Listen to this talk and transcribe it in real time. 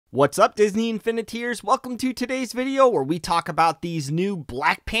What's up, Disney Infiniteers? Welcome to today's video where we talk about these new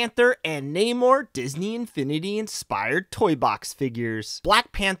Black Panther and Namor Disney Infinity inspired toy box figures.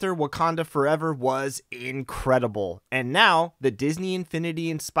 Black Panther Wakanda Forever was incredible, and now the Disney Infinity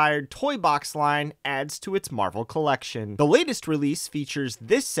inspired toy box line adds to its Marvel collection. The latest release features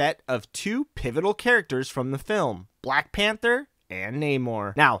this set of two pivotal characters from the film, Black Panther and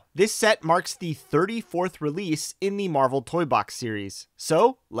Namor. Now, this set marks the 34th release in the Marvel Toybox series,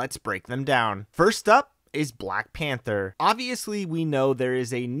 so let's break them down. First up is Black Panther. Obviously, we know there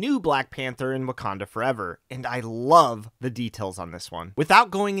is a new Black Panther in Wakanda Forever, and I love the details on this one.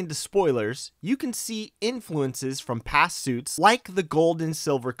 Without going into spoilers, you can see influences from past suits like the gold and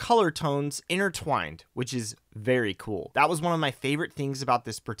silver color tones intertwined, which is very cool. That was one of my favorite things about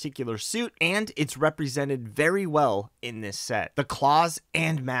this particular suit, and it's represented very well in this set. The claws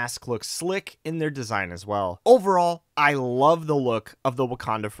and mask look slick in their design as well. Overall, I love the look of the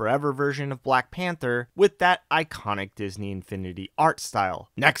Wakanda Forever version of Black Panther with that iconic Disney Infinity art style.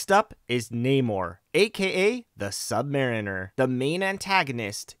 Next up is Namor, aka the Submariner, the main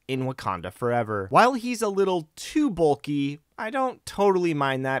antagonist in Wakanda Forever. While he's a little too bulky, I don't totally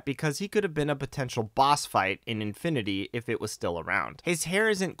mind that because he could have been a potential boss fight in Infinity if it was still around. His hair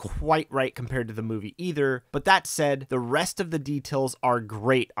isn't quite right compared to the movie either, but that said, the rest of the details are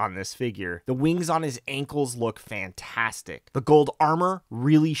great on this figure. The wings on his ankles look fantastic. The gold armor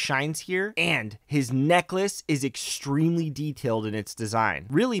really shines here, and his necklace is extremely detailed in its design.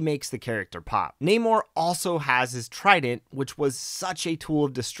 Really makes the character pop. Namor also has his trident, which was such a tool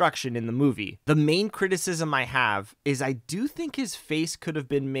of destruction in the movie. The main criticism I have is I do think his face could have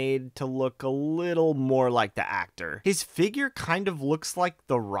been made to look a little more like the actor. His figure kind of looks like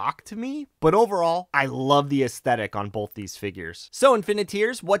The Rock to me, but overall, I love the aesthetic on both these figures. So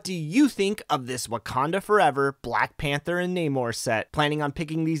Infiniteers, what do you think of this Wakanda Forever Black Panther and Namor set? Planning on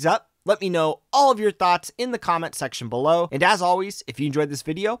picking these up? Let me know all of your thoughts in the comment section below. And as always, if you enjoyed this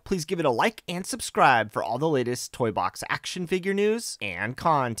video, please give it a like and subscribe for all the latest toy box action figure news and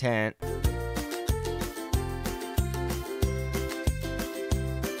content.